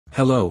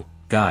Hello,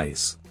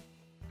 guys.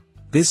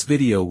 This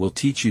video will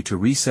teach you to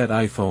reset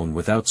iPhone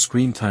without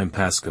screen time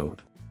passcode.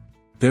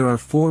 There are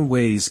 4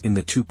 ways in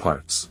the 2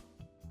 parts.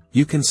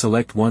 You can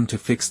select one to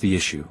fix the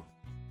issue.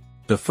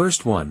 The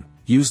first one,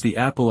 use the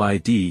Apple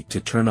ID to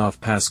turn off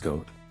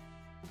passcode.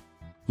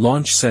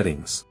 Launch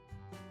Settings.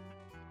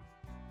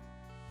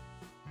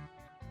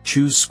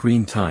 Choose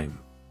Screen Time.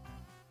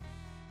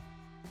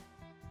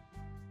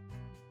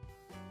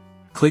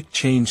 Click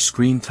Change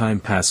Screen Time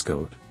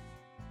Passcode.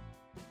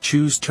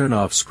 Choose Turn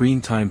Off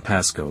Screen Time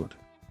Passcode.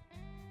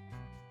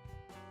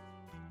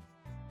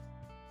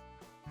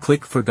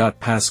 Click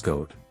Forgot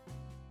Passcode.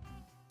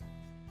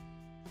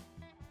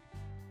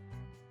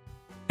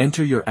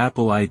 Enter your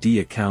Apple ID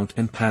account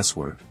and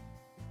password.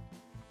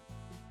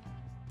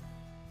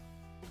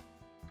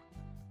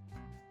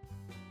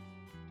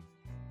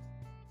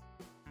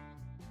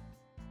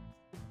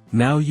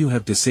 Now you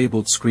have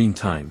disabled screen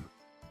time.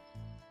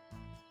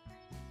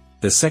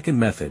 The second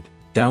method,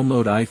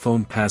 download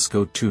iPhone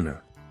Passcode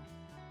Tuner.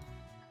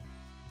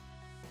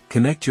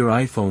 Connect your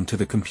iPhone to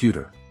the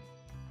computer.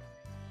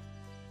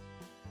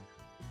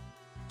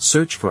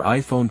 Search for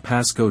iPhone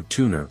Passcode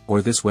Tuner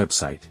or this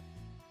website.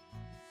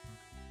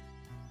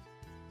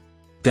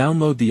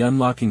 Download the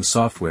unlocking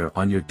software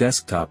on your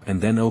desktop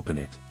and then open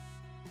it.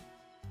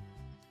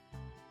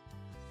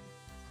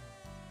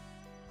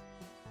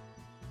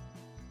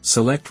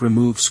 Select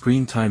Remove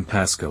Screen Time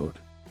Passcode.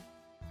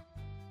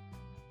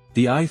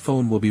 The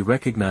iPhone will be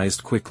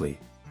recognized quickly.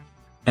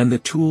 And the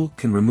tool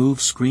can remove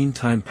screen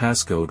time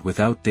passcode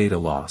without data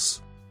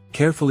loss.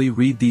 Carefully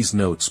read these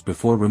notes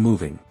before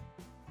removing.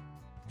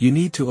 You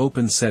need to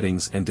open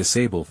Settings and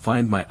disable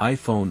Find My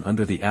iPhone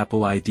under the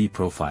Apple ID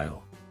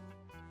profile.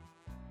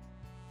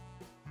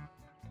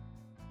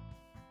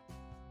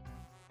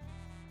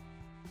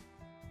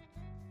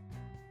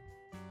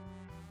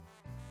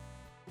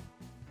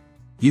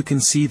 You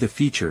can see the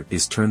feature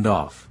is turned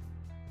off.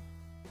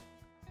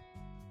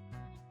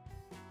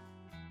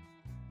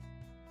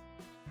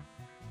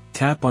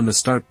 Tap on the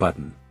Start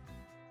button.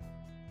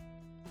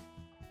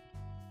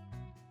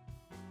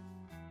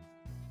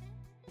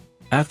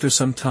 After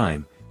some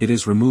time, it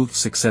is removed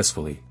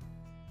successfully.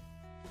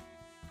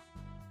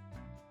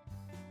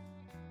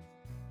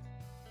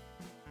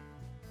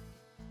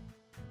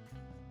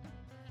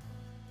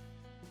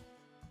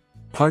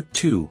 Part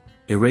 2,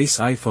 Erase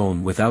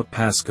iPhone without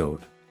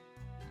passcode.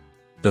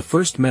 The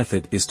first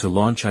method is to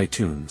launch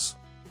iTunes.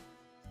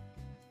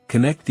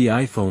 Connect the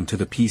iPhone to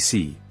the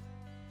PC.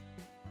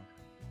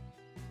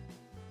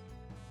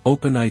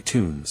 Open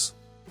iTunes.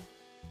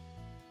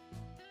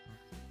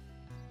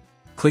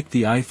 Click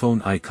the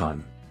iPhone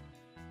icon.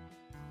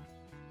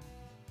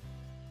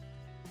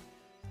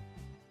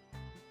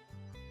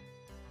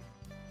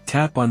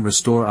 Tap on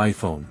Restore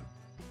iPhone.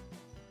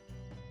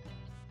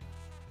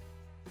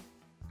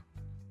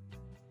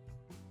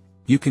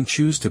 You can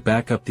choose to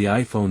back up the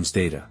iPhone's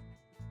data.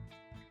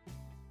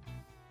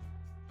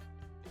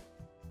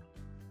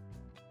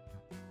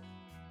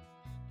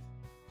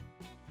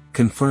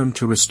 Confirm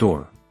to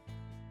restore.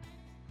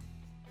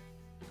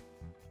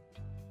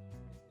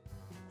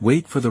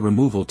 Wait for the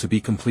removal to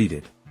be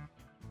completed.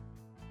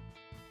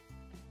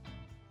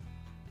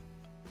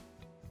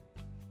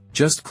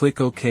 Just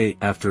click OK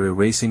after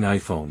erasing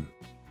iPhone.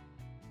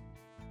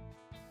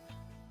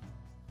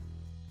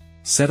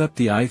 Set up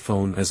the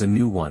iPhone as a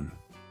new one.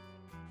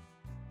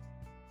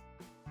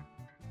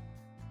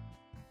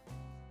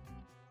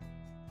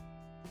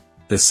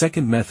 The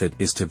second method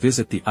is to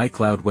visit the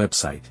iCloud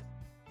website.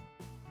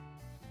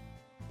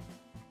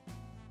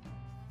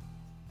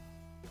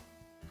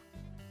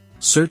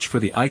 Search for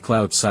the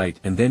iCloud site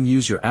and then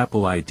use your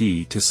Apple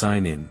ID to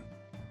sign in.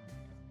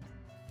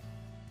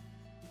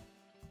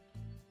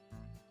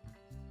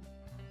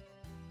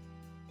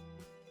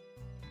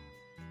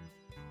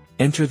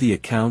 Enter the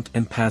account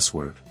and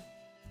password.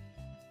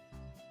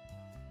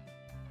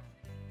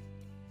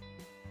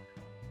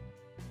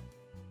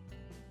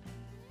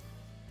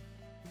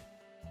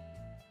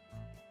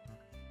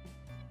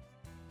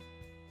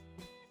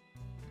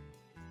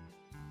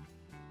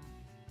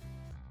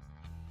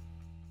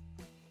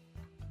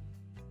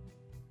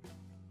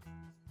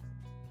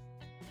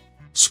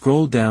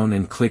 Scroll down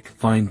and click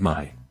Find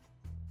My.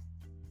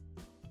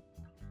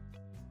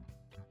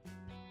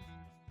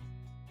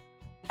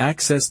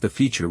 Access the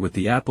feature with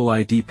the Apple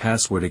ID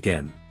password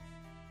again.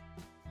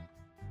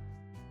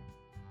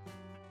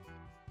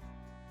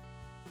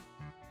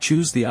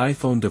 Choose the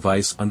iPhone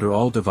device under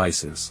All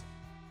Devices.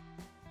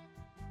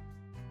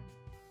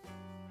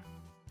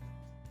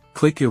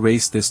 Click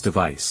Erase this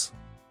device.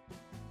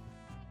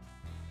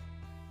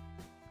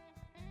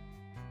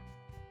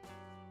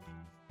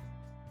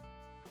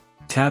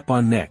 Tap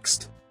on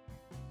Next.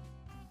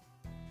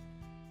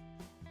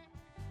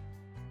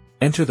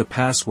 Enter the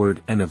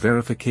password and a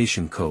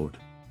verification code.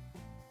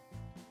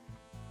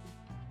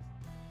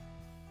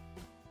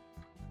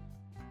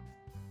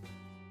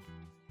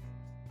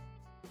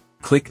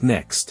 Click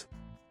Next.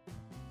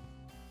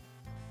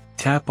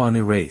 Tap on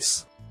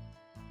Erase.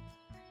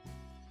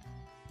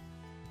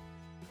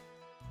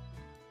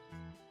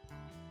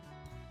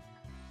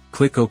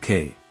 Click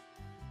OK.